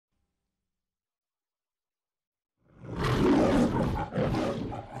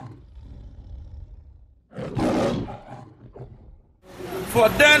For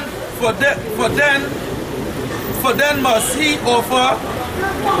then must he often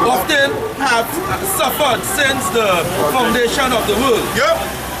have suffered since the foundation of the world. Yep.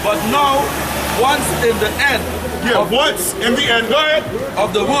 But now, once in the end, once in the end, go ahead,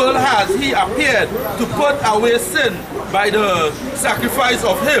 of the world has he appeared to put away sin by the sacrifice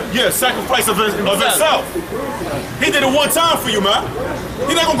of him. Sacrifice of himself. He did it one time for you, man.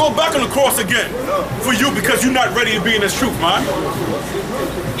 He's not gonna go back on the cross again for you because you're not ready to be in this truth, man.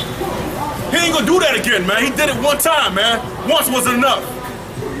 He ain't gonna do that again, man. He did it one time, man. Once was enough.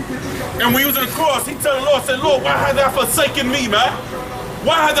 And when he was on the cross, he told the Lord, said, Lord, why have thou forsaken me, man?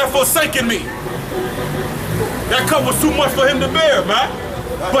 Why have thou forsaken me? That cup was too much for him to bear, man.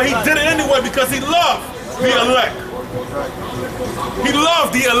 But he did it anyway because he loved the elect. He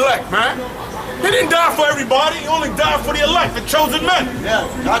loved the elect, man. He didn't die for everybody. He only died for the elect, the chosen men. Yeah,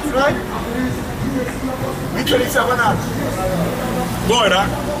 that's right. We 27 now. Go ahead,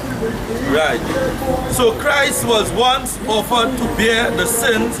 Right. So Christ was once offered to bear the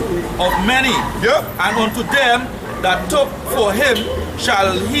sins of many. Yep. And unto them that took for him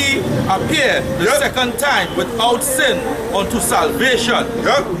shall he appear the second time without sin unto salvation.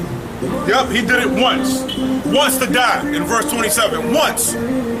 Yep. Yep, he did it once. Once to die in verse 27. Once.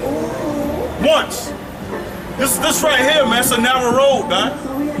 Once. This right here, man, it's a narrow road, man.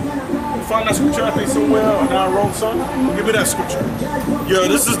 You find that scripture, I think, somewhere, a narrow road, son? Give me that scripture. Yeah,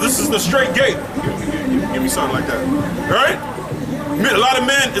 this is the straight gate. Give me something like that. All right? A lot of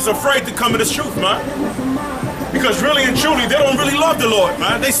men is afraid to come to this truth, man. Because really and truly, they don't really love the Lord,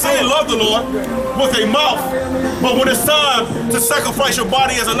 man. They say they love the Lord with their mouth. But when it's time to sacrifice your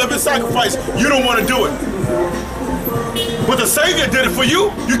body as a living sacrifice, you don't want to do it. But the Savior did it for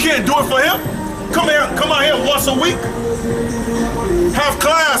you. You can't do it for him. Come out here once a week. Have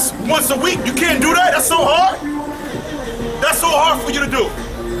class once a week. You can't do that. That's so hard. That's so hard for you to do.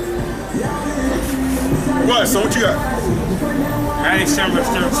 What? So what you got? Matthew verse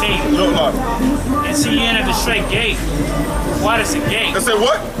 13. Look, Lord. And see ye enter the straight gate. Wide is the gate. Let's say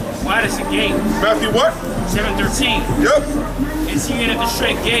what? Wide is the gate. Matthew what? 7:13. Yep. And see ye enter the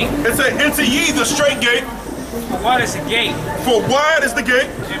straight gate. It said, enter ye the straight gate. For wide is the gate. For wide is the gate.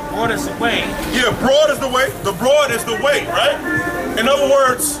 And broad is the way. Yeah, broad is the way. The broad is the way, right? In other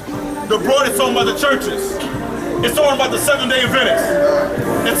words, the broad is talking about the churches. It's talking about the Seventh-day Adventists.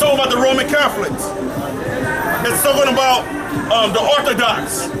 It's talking about the Roman Catholics. It's talking about the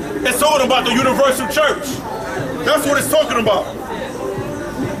Orthodox. It's talking about the Universal Church. That's what it's talking about.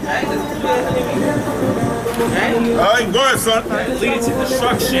 All right, go ahead, son. It leads to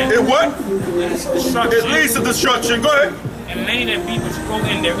destruction. It what? It leads to destruction. It leads to destruction. Go ahead. And many there be which go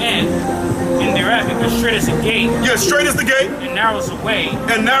in thereat, because straight is the gate. Yeah, straight is the gate. And narrow is the way.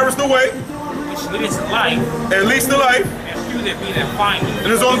 And narrow is the way. Which leads to life. And leads to life. And few there be that find it.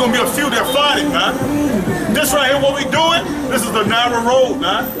 And there's only going to be a few that find it, man. This right here, what we doing, this is the narrow road,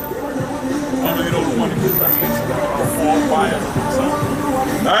 man. I know you don't want to get that.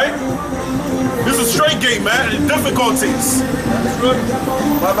 Alright? This is straight gate, man. And difficulties. But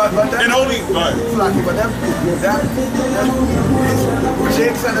and only, right. Flaky, but them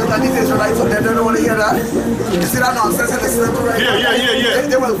Jakes and these Israelites up there, they don't want to hear that. You see that nonsense and listen to right now? Yeah.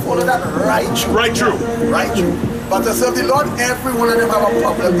 They will follow that right true. Right true. Right true. But to serve the Lord, every one of them have a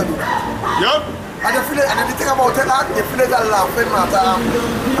problem to do that. Yep. And they feel it, and the thing about it, they feel it a laughing matter.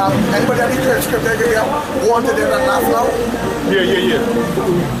 Anybody at the church scripture, they want to do that laugh now? Yeah.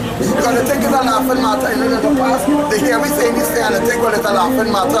 Because they think it's a laughing matter in the past. They hear me saying this thing and they think, well, it's a laughing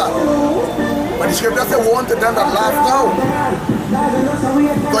matter. But the scripture says, want to them that laugh now.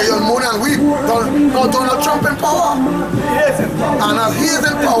 But you'll moan and weep. Donald Trump in power. And as he is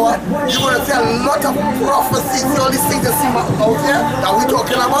in power, you're going to see a lot of prophecies. See all these things you see out here that we're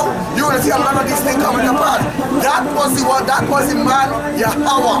talking about. You're going to see a lot of these things coming apart. That was the man,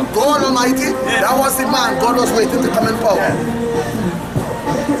 Yahweh, God Almighty. That was the man God was waiting to come in power.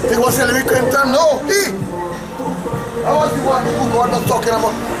 It was Hillary Clinton, no, he. That was the one who God was talking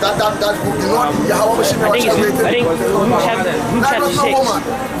about. That you know, Yahweh machine was waiting. That was no woman.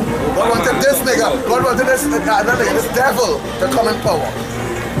 God wanted this nigga, God wanted this devil to come in power.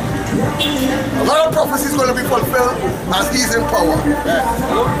 A lot of prophecies going to be fulfilled as he's in power.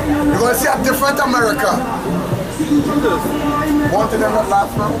 You're going to see a different America. Want to them that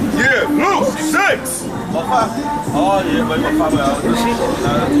laugh now? Yeah, Luke 6.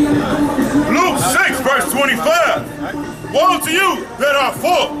 Luke 6 verse 25. Woe to you that are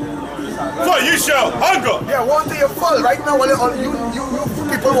full, for you shall hunger. Yeah, one day you're full. Right now, you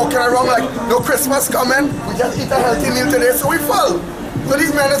people walking around like no Christmas coming. We just eat a healthy meal today, so we full. So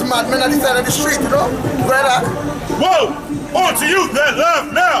these men is madmen at the side of the street, you know? Where that? Whoa! unto you that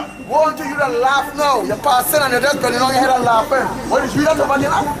laugh now. Woe unto you that laugh now. You're passing and you're just turning on your head and laughing. What is read that over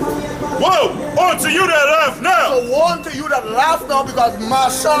there? Woe unto you that laugh now. So woe unto you that laugh now because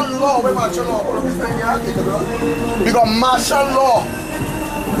martial law. Where martial law? Because martial law.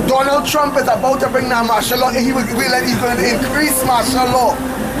 Donald Trump is about to bring down martial law. He's going to increase martial law.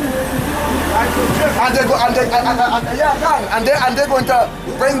 And they're going to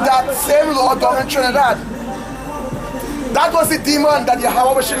bring that same law down in Trinidad. That was the demon that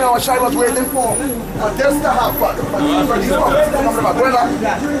Yahweh was waiting for. And this to happen.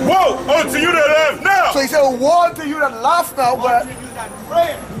 Woe unto you that laugh now. So he said, woe unto you that laugh now, but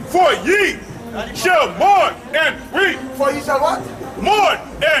for ye shall mourn and weep. for ye shall what? Mourn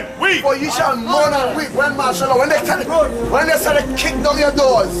and weep. For ye shall mourn and weep. When martial law, when they start to kick down your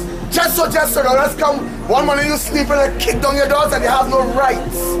doors. Just so, now let's come. One morning you sleep and they kick down your doors and you have no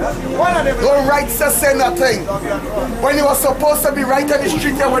rights. No rights to say nothing. When you were supposed to be right on the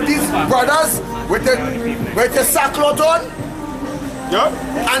street here with these brothers, with the sackcloth on,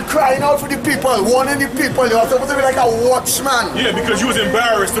 and crying out for the people, warning the people. You were supposed to be like a watchman. Yeah, because you was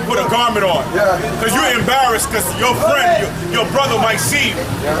embarrassed to put a garment on. Yeah. Because you're embarrassed because your friend, your brother might see you.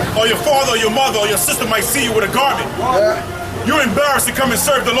 Or your father or your mother or your sister might see you with a garment. Yeah. You're embarrassed to come and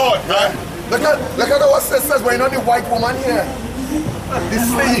serve the Lord, right? Look at what sisters when you know the white woman here. The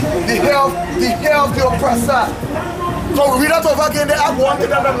hair of the oppressor. So read that over again. They have wanted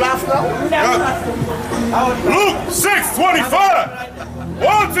them to laugh now. Luke 6:25.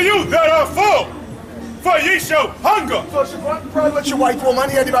 Woe to you that are full, for ye shall hunger. So she won't pray with your white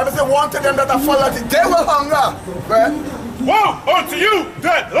woman here. The Bible says, wanted them that are full of it. They will hunger. Right? Woe unto you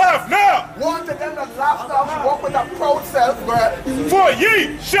that laugh now. Wanted them that laugh now. She walk with a proud self. Right? For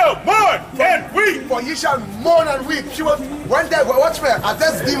ye shall mourn and weep. For ye shall mourn and weep. She was, when they, watch me, as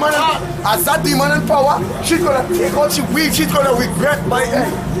that demon in power, she's going to take out, she weep, she's going to regret my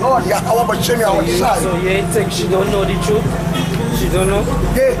head. Lord, yeah, how about Jimmy, I was shy. So you think she don't know the truth? She don't know?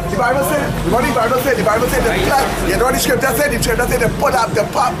 Yeah, the Bible said, what the Bible said, you know what the scripture said? The scripture said they put up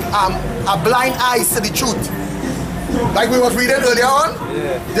a blind eyes to the truth. Like we was reading earlier on,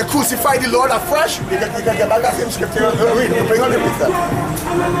 they crucified the Lord afresh. You can get back that same scripture and read it. Bring on the precept.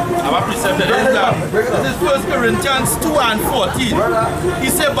 Our precept is this is 1 Corinthians 2 and 14. He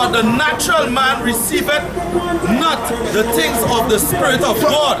said, but the natural man receiveth not the things of the Spirit of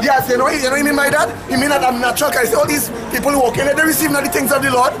God. Yes, you know what he mean by that? He mean that I'm natural. Because all these people who walk in there, they receive not the things of the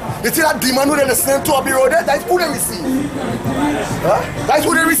Lord. You see that demon who they listen to up the road there? That's who they receive. That's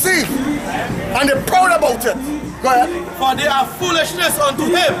who they receive. And they're proud about it. Go ahead. For they are foolishness unto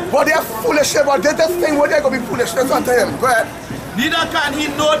him. But they are foolishness, but they just think what they're going to be foolishness unto him. Go ahead. Neither can he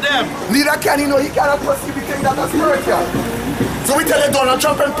know them. Neither can he know. He cannot perceive the things that are spiritual. So we tell you Donald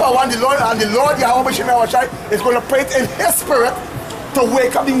Trump in power and the Lord Yahweh Shemai is going to pray it in his spirit to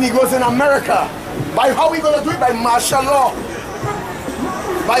wake up the Negroes in America. By how we going to do it? By martial law.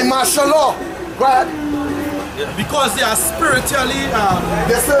 By martial law. Go ahead. Because they are spiritually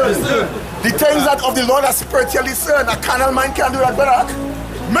discerned. The things that of the Lord are spiritually discerned. A carnal mind can't do that, brother.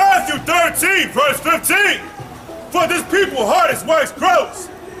 Matthew 13, verse 15. For this people's heart is wax gross,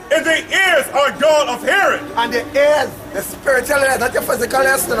 and their ears are dull of hearing. And the ears, the spiritual ears, not your physical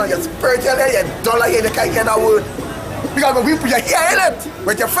ears, no, your spiritual ears, your dull ears, you can't hear that word. Because when you're hearing it,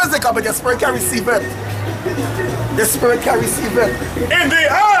 with your physical, but your spirit can receive it. The spirit can receive it. In the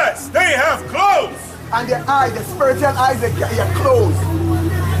eyes, they have closed. And the eyes, the spiritual eyes, they are closed.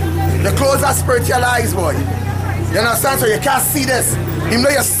 The closed are spiritual eyes, boy. You understand? So you can't see this. Even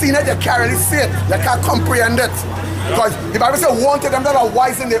though you've seen it, you can't really see it. You can't comprehend it. Because the Bible says, woe to them that are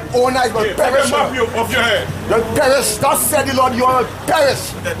wise in their own eyes, but perish. Off your head. You'll perish. Thus said the Lord, you will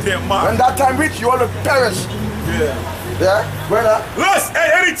perish. When that time reach, you will perish. Yeah? Brother? Lest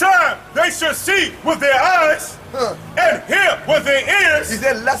at any time they should see with their eyes and hear with their ears. He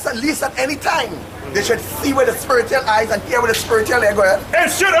said, lest at least at any time they should see with the spiritual eyes and hear with the spiritual ear. Go ahead.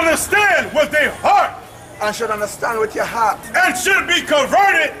 And should understand with their heart. And should understand with your heart. And should be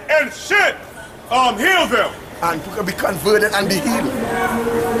converted and should heal them. And to be converted and be healed.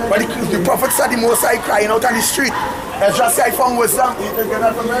 But the prophet said the Most High crying out on the street. As just say I found wisdom. You can get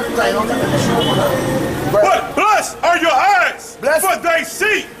that from there, crying out on the street. But blessed are your eyes, for they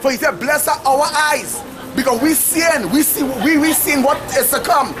see. For he said, blessed are our eyes. Because we seen what is to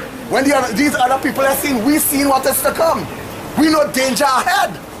come. When these other people are seeing, we seen what is to come. We know danger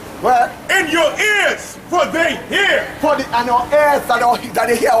ahead. Well, in your ears, for they hear. And our ears that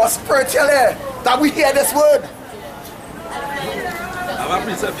they hear our spiritual ear, that we hear this word.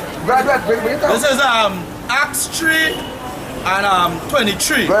 This is Acts 3 and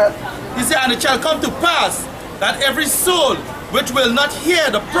 23. He said, and it shall come to pass that every soul which will not hear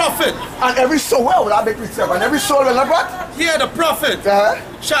the prophet, and every soul, well, that make me say, and every soul will not what? Hear the prophet,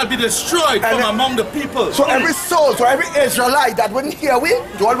 shall be destroyed from among the people. So every soul, so every Israelite that wouldn't hear we,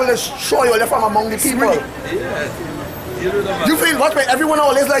 God will destroy you from among the people. You feel what way? Everyone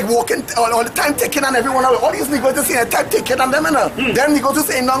always like walking all the time taking on everyone. All these niggas to see a time taking on them, you know. Them niggas to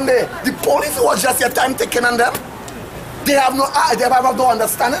say down there. The police was just a time taking on them. They have no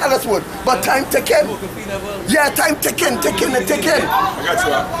understanding of this word. But time taken. Yeah, time taken. I got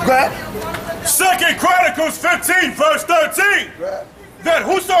you. Go ahead. 2 Chronicles 15, verse 13. That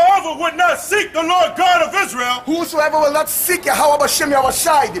whosoever would not seek the Lord God of Israel, whosoever will not seek Yahweh Hashem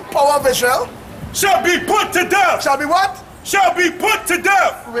Yahushai, the power of Israel, shall be put to death. Shall be what? Shall be put to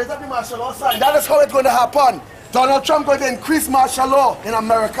death. Raise up the martial law sign. That is how it's going to happen. Donald Trump going to increase martial law in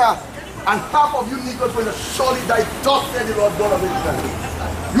America. And half of you niggas will surely die. Thus said the Lord God of Israel.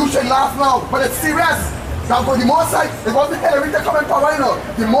 You should laugh now, but it's serious. Now, the Most High, it wasn't Hillary to come in power, you know.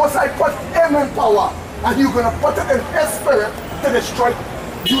 The Most High put him in power. And you're going to put it in his spirit to destroy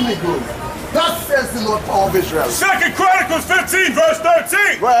you niggas. That says the Lord power of Israel. 2 Chronicles 15, verse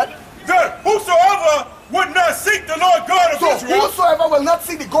 13. What? That whosoever would not seek the Lord God of Israel, whosoever will not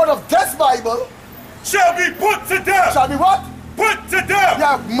seek the God of this Bible, shall be put to death. Shall be what? Put to death.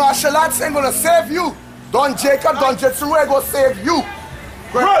 Yeah, martial arts ain't gonna save you. Don Jacob, Don Jetsu ain't gonna save you.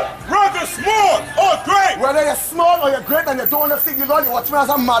 Whether small or great. Whether you're small or you're great and you don't want to seek the Lord, you watch me as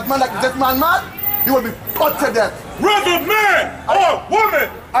a madman like this man, you will be put to death. Whether man or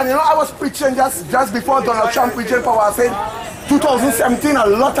woman. And you know, I was preaching just before Donald Trump preaching power. I said 2017, a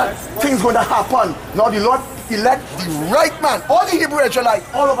lot of things going to happen. Now the Lord elect the right man. All the Hebrew Israelites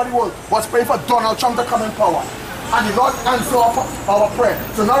all over the world was praying for Donald Trump to come in power. And the Lord answered our prayer.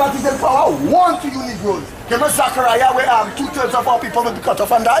 So now that he's in power, one to you Negroes. Give me Zechariah where 2/3 of our people will be cut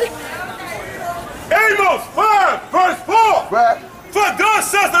off and die. Amos 5 verse 4. Where? For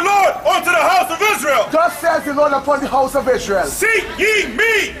thus says the Lord unto the house of Israel. Thus says the Lord upon the house of Israel. Seek ye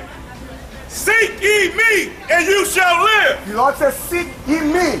me. Seek ye me, and you shall live. The Lord says, seek ye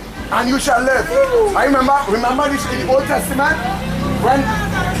me, and you shall live. I remember this in the Old Testament, when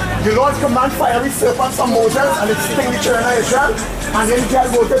the Lord command fiery serpents on Moses, and it sting the children of Israel, and then he tell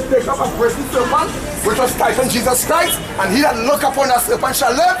Moses, take up a brazen serpent, which was typing Jesus Christ, and he that look upon that serpent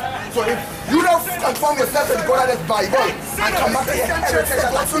shall live. So if you don't conform yourself to the God of this Bible, and come back to your heritage,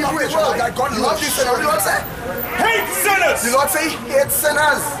 that's not the world that God loves you, so the Lord say, hate sinners. The Lord say, hate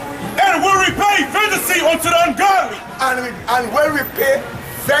sinners. And will repay vengeance unto the ungodly. And will repay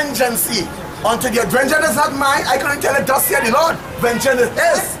vengeance unto the vengeance is not mine. I couldn't tell it, thus said the Lord. Vengeance is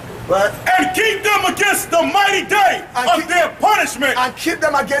his. Right? And keep them against the mighty day of their punishment. And keep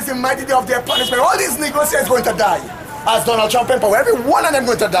them against the mighty day of their punishment. All these Negroes is going to die. As Donald Trump in power. Every one of them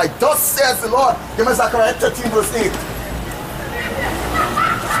going to die. Thus says the Lord. Give me Zechariah 13 verse 8.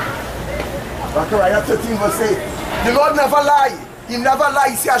 Zechariah 13 verse 8. The Lord never lie. He never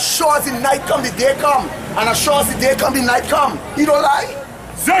lies. He says, as sure as the night come, the day come. And as sure as the day come, the night come. He don't lie.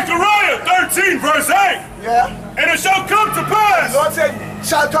 Zechariah 13 verse 8. Yeah. And it shall come to pass. The Lord said,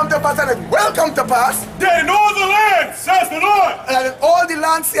 shall come to pass, and it will come to pass. That in all the land, says the Lord. And in all the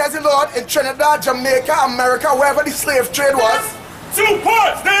land, says the Lord, in Trinidad, Jamaica, America, wherever the slave trade was. 2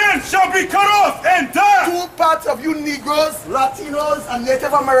 parts therein shall be cut off and die. 2 parts of you Negroes, Latinos, and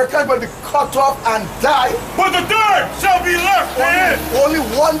Native Americans will be cut off and die. But the third shall be left therein. Only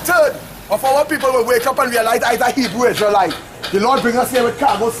 1/3 of our people will wake up and realize I is a Hebrew Israelite. The Lord bring us here with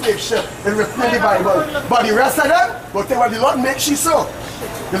cargo slave ship and reprint the Bible. But the rest of them will say, well, the Lord makes she so.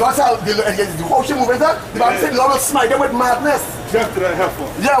 The Lord said, the whole she moving there, the Bible said the Lord will smite them with madness. Death to that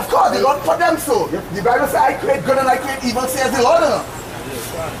heifer. Yeah, of course, the Lord put them so. The Bible says, I create good and I create evil, says the Lord.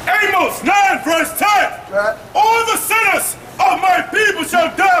 Amos 9 verse 10. Right. All the sinners of my people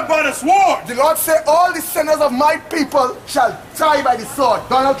shall die by the sword. The Lord said, all the sinners of my people shall die by the sword.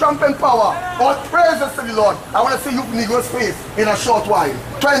 Donald Trump in power. All praises to the Lord. I want to see you Negroes' face in a short while.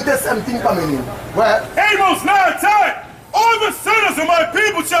 2017 coming in. Well, Amos 9:10. All the sinners of my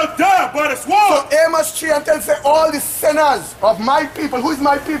people shall die by the sword. So Amos 3 and 10 say, all the sinners of my people. Who is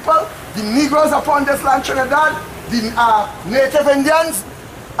my people? The Negroes upon this land, Trinidad, the Native Indians,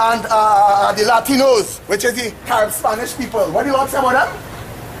 and the Latinos, which is the Carib Spanish people. What do you Lord say about them?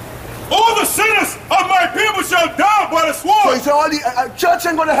 All the sinners of my people shall die by the sword. So he said, all the church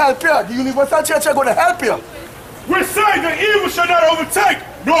ain't going to help you. The universal church ain't going to help you. We say the evil shall not overtake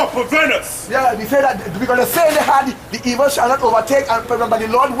nor prevent us. Yeah, they say that because they say in the heart, the evil shall not overtake, and but the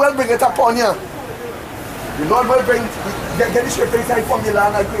Lord will bring it upon you. The Lord will bring, get the scripture inside from the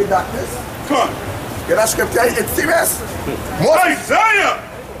land and create darkness. Come on. Get that scripture, it's serious. Isaiah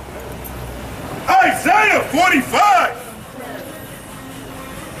Isaiah 45,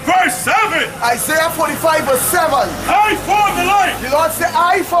 verse 7. Isaiah 45 verse 7. I form the light The Lord said,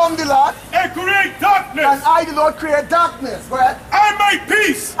 I form the light, and create darkness. and I, the Lord, create darkness. Right? I make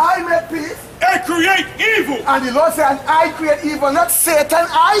peace I make peace. and create evil. And the Lord said, and I create evil. Not Satan,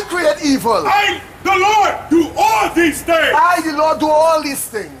 I create evil. I, the Lord, do all these things. I, the Lord, do all these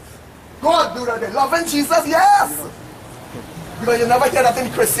things. God do that. Loving Jesus, yes. Because you never hear that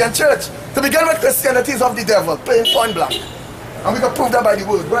in Christian church. To begin with, Christianity is of the devil, plain point blank. And we can prove that by the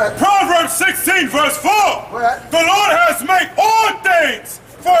word, right? Proverbs 16, verse 4. Right. The Lord has made all things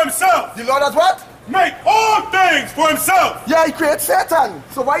for himself. The Lord has what? Make all things for himself. Yeah, he created Satan.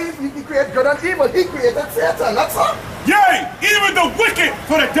 So why he create good and evil? He created Satan, that's all. Yea, even the wicked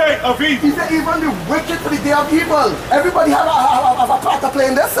for the day of evil. He said even the wicked for the day of evil. Everybody have a part to play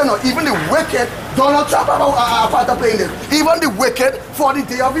in this, you know. Even the wicked, Donald Trump have a part to play in this. Even the wicked for the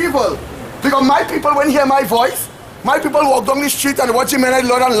day of evil. Because my people, when hear my voice, my people walk down the street and watch him and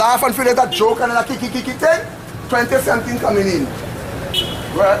Lord and laugh and feel like a joke and a kiki thing. 2017 coming in.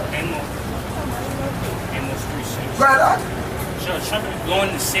 Right? Right? Shall a trumpet blow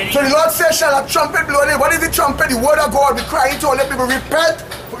in the city? So the Lord says, shall a trumpet blow in? What is the trumpet? The word of God. We crying to all the people, repent,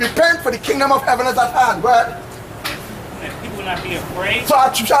 for the kingdom of heaven is at hand. Right? And people not be afraid. So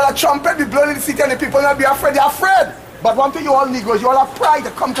shall a trumpet be blown in the city and the people not be afraid? They're afraid. But one thing you all need is you all have pride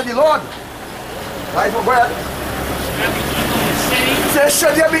to come to the Lord. Right? Well, say,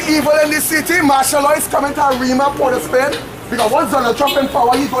 should there be evil in the city? Martial law is coming to Arima, Port of Spain. Because once Donald Trump in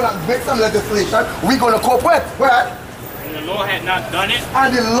power, he's going to make some legislation we're going to cope with. Right? And the Lord had not done it.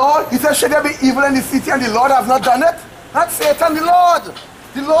 And the Lord, he said, should there be evil in the city and the Lord has not done it? Not Satan, the Lord.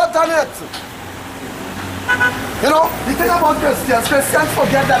 The Lord done it. You know, the thing about Christians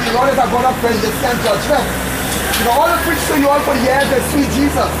forget that the Lord is a God of vengeance and judgment. You know, all the preach to you all for years, they sweet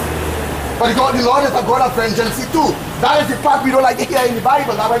Jesus. But the Lord is a God of vengeance too. That is the part we don't like to hear in the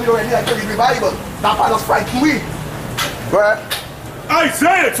Bible. That's why we don't really like to read the Bible. That part is frightening we. Right?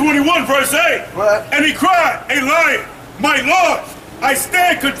 Isaiah 21, verse 8. Right. And he cried, a lion, my Lord, I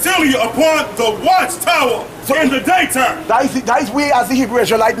stand continually upon the watchtower in the daytime. That is we as the Hebrew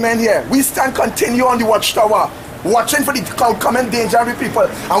Israelite men here. We stand continue on the watchtower, watching for the coming danger of the people.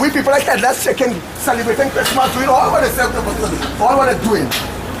 And we people like headless chicken celebrating Christmas, doing all what they're doing.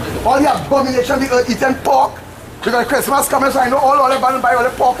 All the abomination, the eating pork. Because Christmas coming, so I know all the band buy all the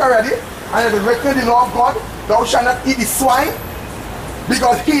pork already. And it's written in the law of God, thou shalt not eat the swine,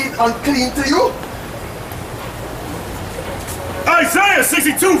 because he is unclean to you. Isaiah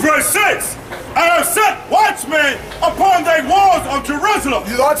 62, verse 6. I have set watchmen upon the walls of Jerusalem.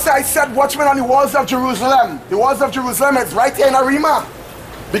 The Lord said, I set watchmen on the walls of Jerusalem. The walls of Jerusalem is right here in Arima.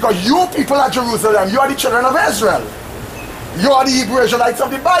 Because you people are Jerusalem, you are the children of Israel. You are the Hebrew Israelites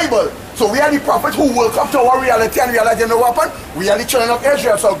of the Bible. So we are the prophets who woke up to our reality and realized you know what happened? We are the children of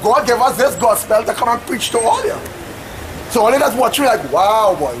Israel. So God gave us this gospel to come and preach to all you. So all of us watching like,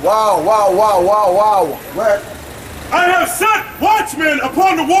 wow, boy, wow, wow, wow, wow, wow. Well, I have set watchmen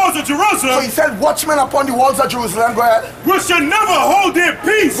upon the walls of Jerusalem. so he said, watchmen upon the walls of Jerusalem, go ahead. Which shall never hold their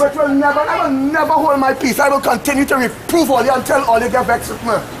peace. Which will never hold my peace. I will continue to reprove all you until all you get vexed with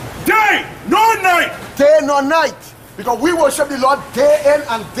me. Day nor night. Day nor night. Because we worship the Lord day in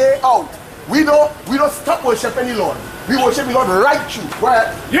and day out. We don't stop worshiping the Lord. We worship the Lord right through. Well,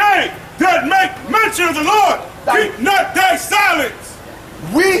 Yea, that make mention of the Lord. Keep not thy silence.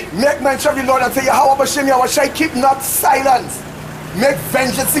 we make mention of the Lord and say, Yahweh Bashem, Yahweh Shai, keep not silence. Make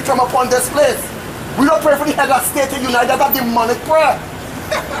vengeance come upon this place. We don't pray for the head of state to unite. That's a demonic prayer.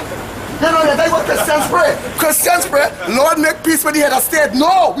 You know, that's what Christians pray. Christians pray, Lord, make peace with the head of state.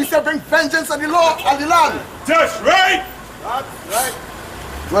 No, we say bring vengeance on the Lord and the land. That's right. That's right.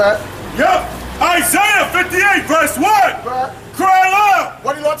 Well, Yep. Isaiah 58, verse 1. well, Cry aloud.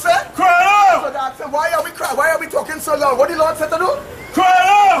 what the Lord said? Cry So aloud. that's why are we crying? Why are we talking so loud? What the Lord said to do? Cry The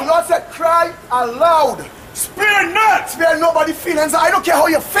aloud. Lord said, cry aloud. Spare not. Spare nobody feelings. I don't care how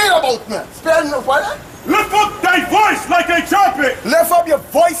you feel about me. Spare nobody. Lift up thy voice like a trumpet. Lift up your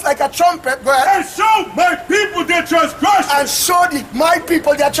voice like a trumpet, go ahead, And show my people their transgression. and show my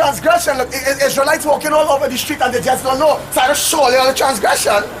people their transgression. Look, Israelites walking all over the street and they just don't know. So I just show them the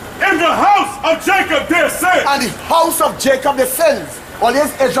transgression. In the house of Jacob their sin. And the house of Jacob the sins. All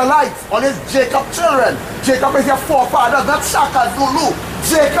these Israelites, all these Jacob children. Jacob is your forefathers, not Shaka, Zulu.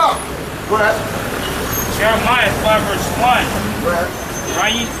 Jacob. Go ahead. Jeremiah 5 verse 1. Go ahead.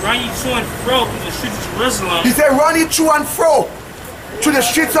 Run ye to and fro through the streets of Jerusalem. He said, run it to and fro to the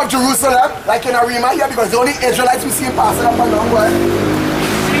streets of Jerusalem, like in Arima here, because the only Israelites we see passing up and down. Go ahead.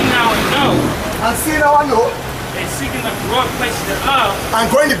 See now and know And see now I know that seeking the broad places thereof. And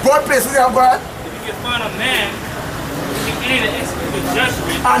going the broad places of God. If you can find a man who can enter the execute the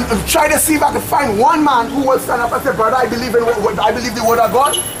judgment. And try to see if I can find one man who will stand up and say, brother, I believe in I believe the word of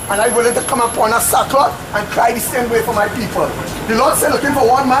God, and I'm willing to come upon a sackcloth and cry the same way for my people. The Lord said looking for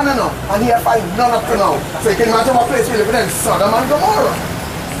one man now, and he had find none up to now. So you can imagine what place we live in Sodom and Gomorrah.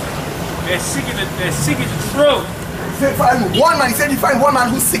 They're seeking the truth. He said find one man, he said you find one man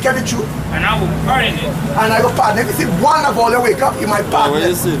who seek the truth. And I will pardon it. And I will pardon. If you see one of all you wake up, you might pardon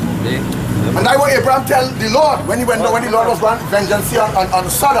it. And that's what Abraham tell the Lord when he went down, when the Lord was going vengeance on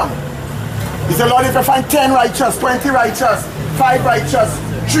Sodom. He said, Lord, if you find 10 righteous, 20 righteous, 5 righteous,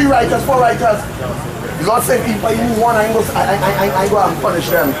 3 righteous, 4 righteous, the Lord said, if I need one, I go and punish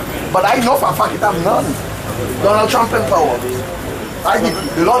them. But I know for a fact it have none. Donald Trump in power.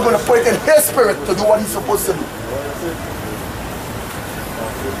 The Lord going to put it in his spirit to do what he's supposed to do.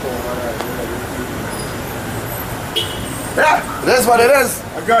 Yeah, it is what it is.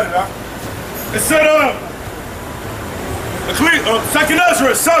 I got it, huh? It said, 2nd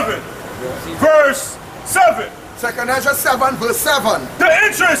Ezra 7, verse 7. 2nd Ezra 7, verse 7. The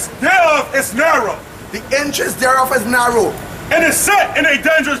entrance thereof is narrow. The entrance thereof is narrow. And is set in a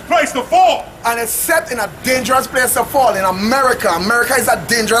dangerous place to fall. And it's set in a dangerous place to fall. In America, America is a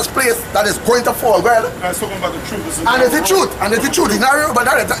dangerous place that is going to fall. Well, I'm talking about the truth. And it's the truth. And it's the truth. It's narrow, but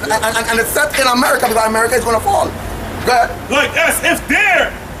and it's set in America because America is going to fall. Go ahead. Like as if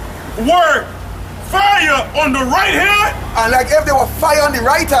there were fire on the right hand, and like if there were fire on the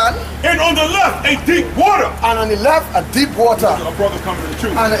right hand, and on the left a deep water, and on the left a deep water. A brother coming in the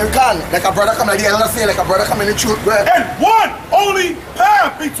truth. And it can, like a brother coming, like the elder say, like a brother coming in the truth. Go ahead. And one only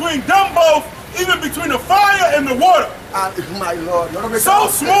path between them both, even between the fire and the water. And my Lord,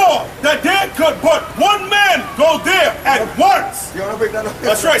 so small that there could but one man go there at once. You want to break that up?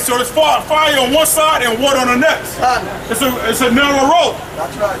 That's right. So there's fire on one side and water on the next. It's a narrow road.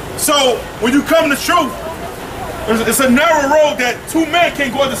 That's right. So when you come to truth, it's a narrow road that 2 men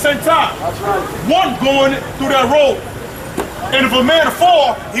can't go at the same time. That's right. One going through that road. And if a man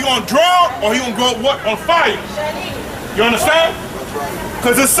fall, he gonna drown or he gonna go on fire. You understand?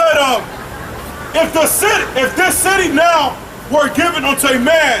 Because it said, if this city now were given unto a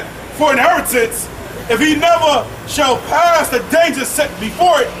man for inheritance, if he never shall pass the danger set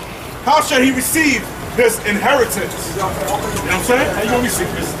before it, how shall he receive this inheritance? You know what I'm saying? How you gonna receive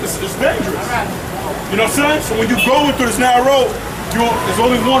it? It's dangerous. You know what I'm saying? So when you're going through this narrow road, there's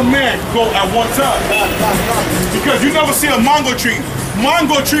only one man can go at one time. Because you never see a mango tree.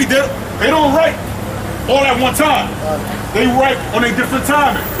 Mango tree, they don't ripe all at one time. They ripe on a different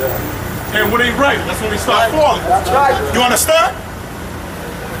timing. And when they ripe, that's when they start falling. That's right. You understand?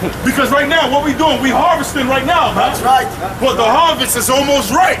 Because right now, what we doing, we harvesting right now, man. That's right. But the harvest is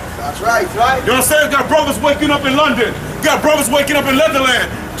almost right. That's right. Right. You understand? Got brothers waking up in London. Got brothers waking up in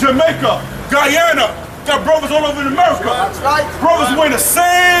Netherlands, Jamaica, Guyana. Got brothers all over in America. That's right. Brothers wearing the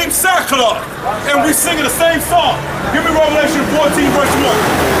same sackcloth. And we singing the same song. Give me Revelation 14, verse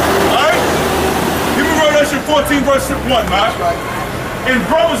 1. Alright? Give me Revelation 14, verse 1, man. That's right. And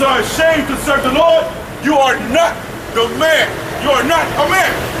brothers are ashamed to serve the Lord. You are not the man. You are not a man.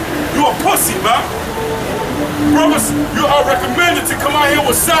 You a pussy, man. Brothers, you are recommended to come out here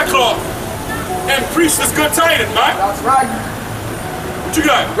with sackcloth and preach this good tidings, man. That's right. What you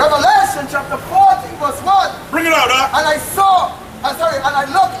got? Revelation chapter 14, verse 1. Bring it out, huh? And I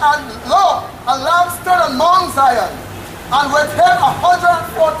looked, and lo, a lamb stood on Mount Zion, and with him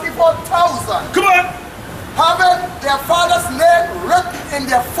 144,000. Come on. Having their father's name written in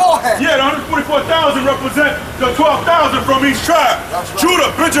their forehead. Yeah, the 144,000 represent the 12,000 from each tribe. Right.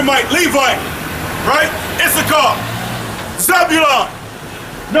 Judah, Benjamin, Levi, right? Issachar, Zebulon,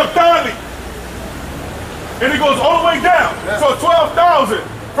 Naphtali. And it goes all the way down. Yeah. So 12,000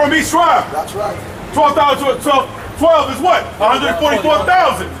 from each tribe. That's right. 12,000 to 12 is what?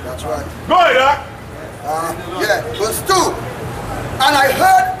 144,000. That's right. Go ahead, Doc. Yeah, verse 2. And I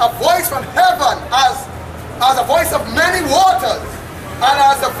heard a voice from heaven as a voice of many waters, and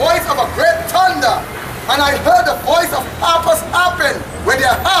as the voice of a great thunder. And I heard the voice of harpers harping with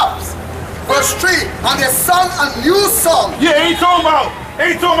their harps. Verse 3. And they sang a new song. Yeah, ain't talking about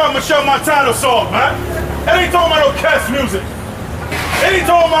Michelle Montano song, man. It ain't talking about no Cass music. It ain't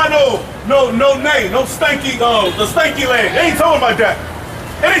talking about no name, no stanky, the stanky land. It ain't talking about that.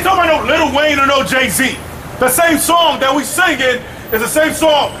 It ain't talking about no Lil Wayne or no Jay-Z. The same song that we singing is the same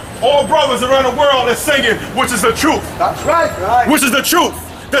song all brothers around the world are singing, which is the truth. That's right, right. Which is the truth.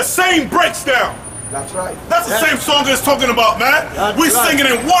 The same breaks down. That's right. That's the same song it's talking about, man. We singing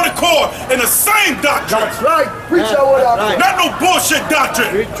in one accord in the same doctrine. That's right. Preach that word out there. Not no bullshit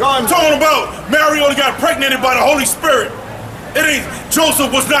doctrine. I'm talking about Mary only got impregnated by the Holy Spirit. It ain't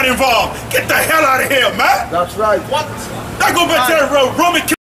Joseph was not involved. Get the hell out of here, man. That's right. What? That go back to that Roman